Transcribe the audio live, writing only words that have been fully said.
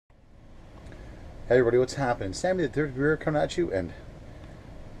Hey everybody, what's happening? Sammy the Third Brewer coming at you, and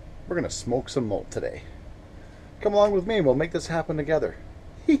we're gonna smoke some malt today. Come along with me and we'll make this happen together.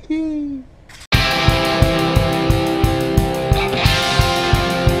 Hee hee!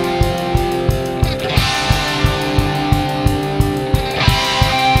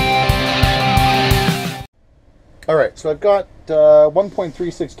 Alright, so I've got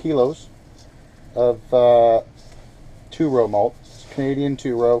 1.36 kilos of two-row malt. It's Canadian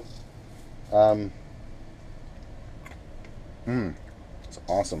two-row. It's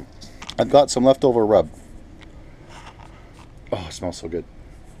awesome. I've got some leftover rub. Oh, it smells so good.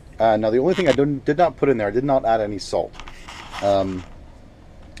 Now the only thing I did not put in there, I did not add any salt.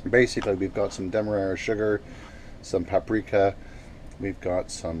 Basically, we've got some demerara sugar, some paprika, we've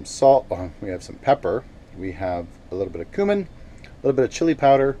got some salt, we have some pepper, we have a little bit of cumin, a little bit of chili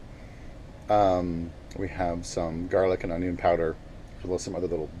powder, we have some garlic and onion powder, as well as some other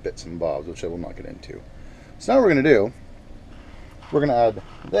little bits and bobs, which I will not get into. So now what we're going to do, we're going to add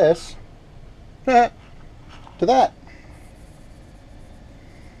this to that.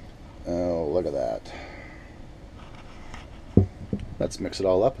 Oh, look at that. Let's mix it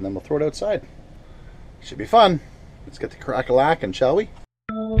all up and then we'll throw it outside. Should be fun. Let's get the crack-a-lackin', shall we?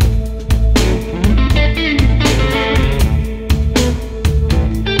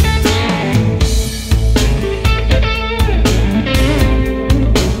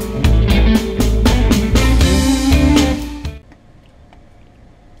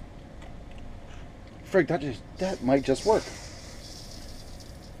 Frig, that might just work.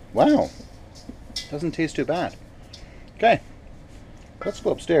 Wow, doesn't taste too bad. Okay, let's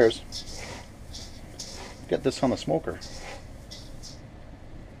go upstairs. Get this on the smoker.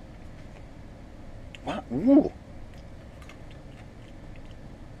 Wow, ooh.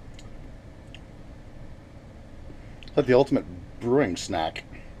 Like the ultimate brewing snack.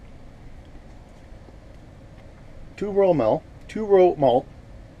 Two-row malt,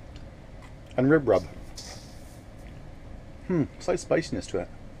 and rib rub. Slight spiciness to it.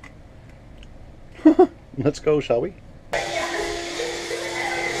 Let's go, shall we?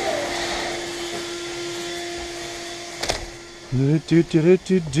 Beep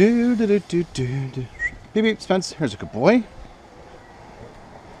beep, Spence. Here's a good boy.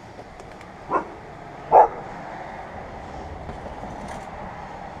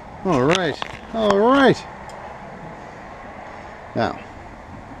 All right, all right. Now,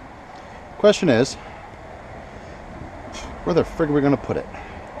 question is, where the frig are we going to put it?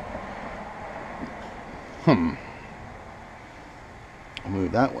 I'll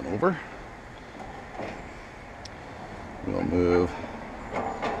move that one over. We'll move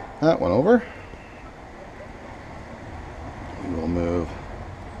that one over. We'll move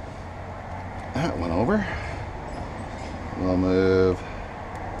that one over. We'll move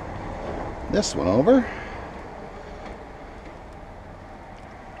this one over.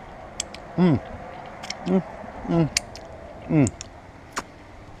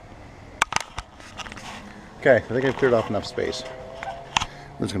 Okay, I think I've cleared off enough space.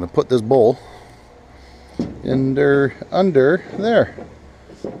 I'm just going to put this bowl under there.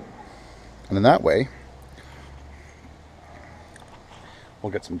 And in that way,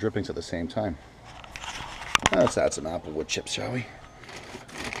 we'll get some drippings at the same time. Let's add some applewood chips, shall we?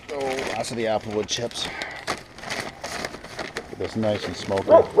 Oh, lots of the applewood chips. Get this nice and smoky.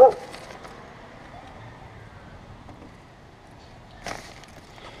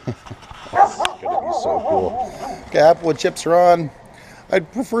 So cool. Okay, applewood chips are on.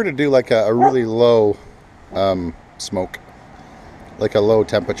 I'd prefer to do like a really low smoke, like a low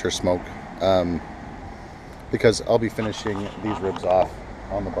temperature smoke, because I'll be finishing these ribs off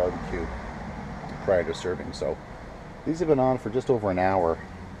on the barbecue prior to serving. So these have been on for just over an hour,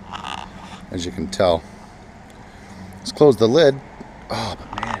 as you can tell. Let's close the lid. Oh,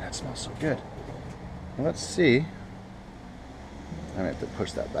 but man, that smells so good. Now let's see. I might have to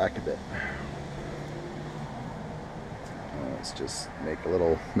push that back a bit. Let's just make a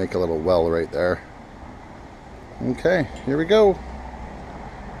little well right there. Okay, here we go.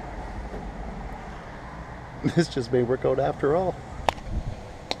 This just may work out after all.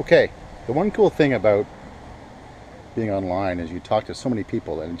 Okay, the one cool thing about being online is you talk to so many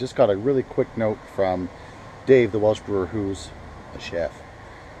people, and just got a really quick note from Dave, the Welsh brewer, who's a chef.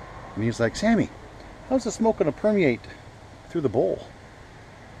 And he's like, Sammy, how's the smoke going to permeate through the bowl?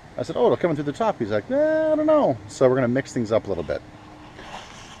 I said, oh, it'll come in through the top. He's like, nah, I don't know. So we're going to mix things up a little bit.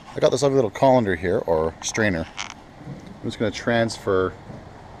 I got this lovely little colander here, or strainer. I'm just going to transfer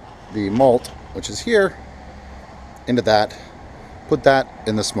the malt, which is here, into that. Put that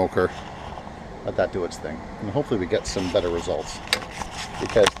in the smoker. Let that do its thing. And hopefully we get some better results.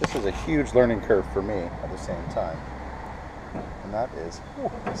 because this is a huge learning curve for me at the same time. And that is,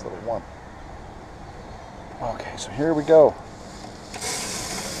 oh, it's a little warm. Okay, so here we go.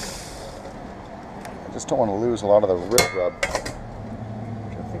 I just don't want to lose a lot of the rib rub,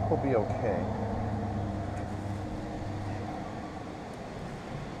 which I think will be okay.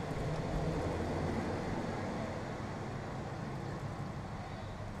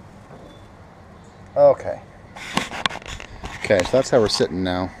 Okay. Okay, so that's how we're sitting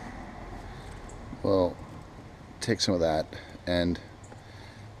now. We'll take some of that and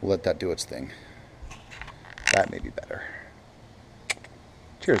we'll let that do its thing. That may be better.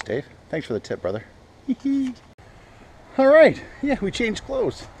 Cheers, Dave. Thanks for the tip, brother. All right. Yeah, we changed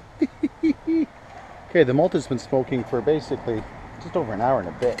clothes. Okay, the malt has been smoking for basically just over an hour and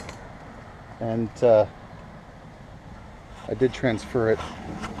a bit. And I did transfer it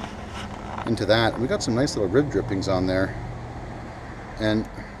into that. We got some nice little rib drippings on there. And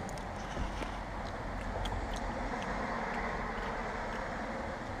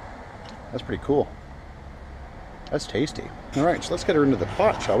that's pretty cool. That's tasty. All right, so let's get her into the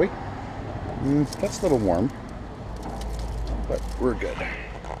pot, shall we? That's a little warm, but we're good.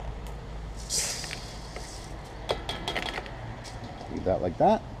 Leave that like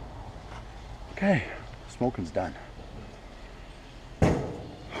that. Okay, smoking's done.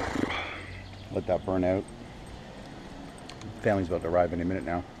 Let that burn out. Family's about to arrive any minute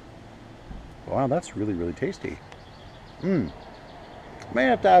now. Wow, that's really, really tasty. May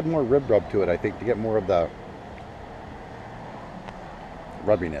have to add more rib rub to it, I think, to get more of the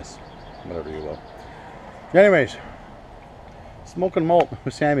rubbiness, whatever you will. Anyways, Smoke Malt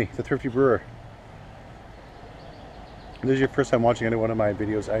with Sammy, the Thrifty Brewer. If this is your first time watching any one of my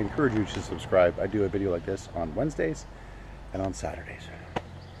videos, I encourage you to subscribe. I do a video like this on Wednesdays and on Saturdays.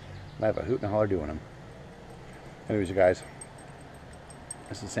 I have a hoot and a holler doing them. Anyways, you guys,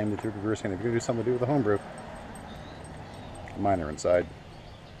 this is Sammy, the Thrifty Brewer, saying if you're going to do something to do with the homebrew, mine are inside.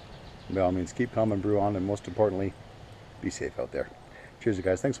 By all means, keep calm and brew on, and most importantly, be safe out there. Cheers, you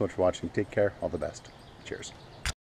guys. Thanks so much for watching. Take care. All the best. Cheers.